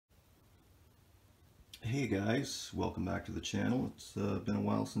Hey guys, welcome back to the channel. It's been a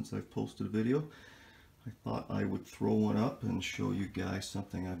while since I've posted a video. I thought I would throw one up and show you guys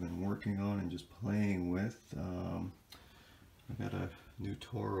something I've been working on and just playing with. I got a new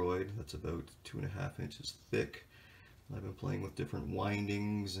toroid that's about 2.5 inches thick. I've been playing with different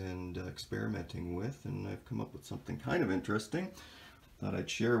windings and experimenting with, and I've come up with something kind of interesting. Thought I'd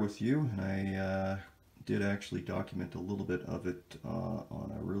share with you, and I did actually document a little bit of it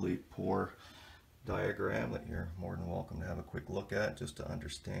on a really poor diagram that you're more than welcome to have a quick look at just to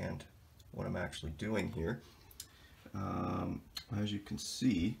understand what I'm actually doing here. As you can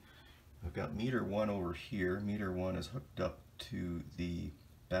see, I've got meter 1 over here. Meter 1 is hooked up to the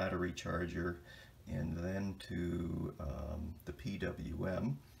battery charger and then to the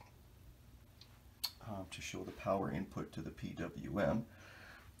PWM to show the power input to the PWM.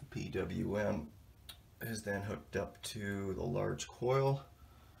 The PWM is then hooked up to the large coil,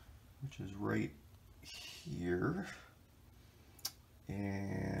 which is right here,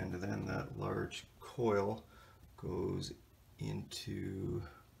 and then that large coil goes into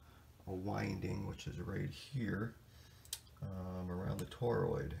a winding which is right here around the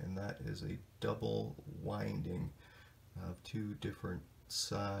toroid, and that is a double winding of 2 different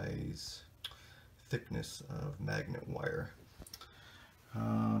size thickness of magnet wire.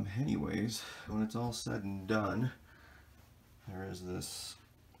 Anyways, when it's all said and done, there is this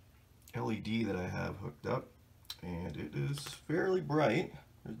LED that I have hooked up, and it is fairly bright.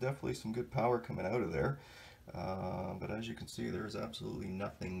 There's definitely some good power coming out of there, but as you can see, there's absolutely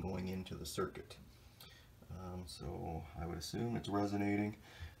nothing going into the circuit. So I would assume it's resonating.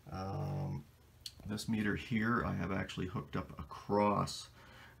 This meter here I have actually hooked up across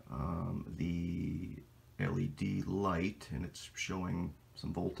the LED light, and it's showing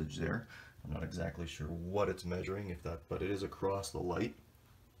some voltage there. I'm not exactly sure what it's measuring, but it is across the light.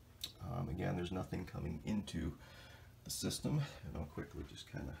 Again, there's nothing coming into the system, and I'll quickly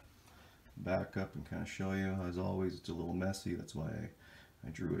just kind of back up and kind of show you. As always, it's a little messy, that's why I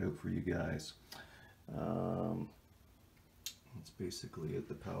drew it out for you guys. That's basically it.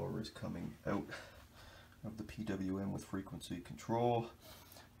 The power is coming out of the PWM with frequency control,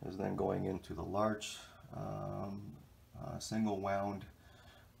 is then going into the large single wound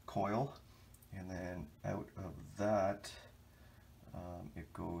coil, and then out of that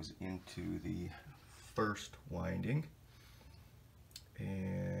it goes into the first winding,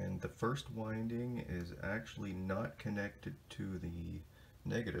 and the first winding is actually not connected to the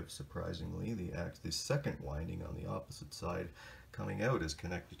negative, surprisingly. The second winding on the opposite side coming out is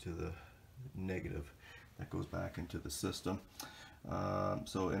connected to the negative that goes back into the system.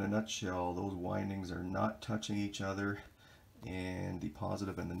 So in a nutshell, those windings are not touching each other, and the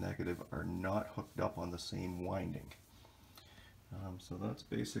positive and the negative are not hooked up on the same winding. So that's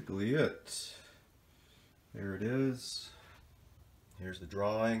basically it. There it is. Here's the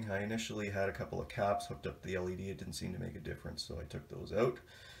drawing. I initially had a couple of caps hooked up to the LED. It didn't seem to make a difference, so I took those out.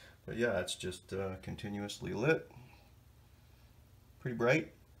 But yeah, it's just continuously lit. Pretty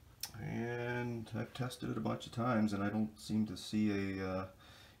bright. And I've tested it a bunch of times, and I don't seem to see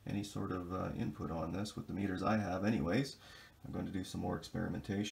any sort of input on this with the meters I have anyways. I'm going to do some more experimentation.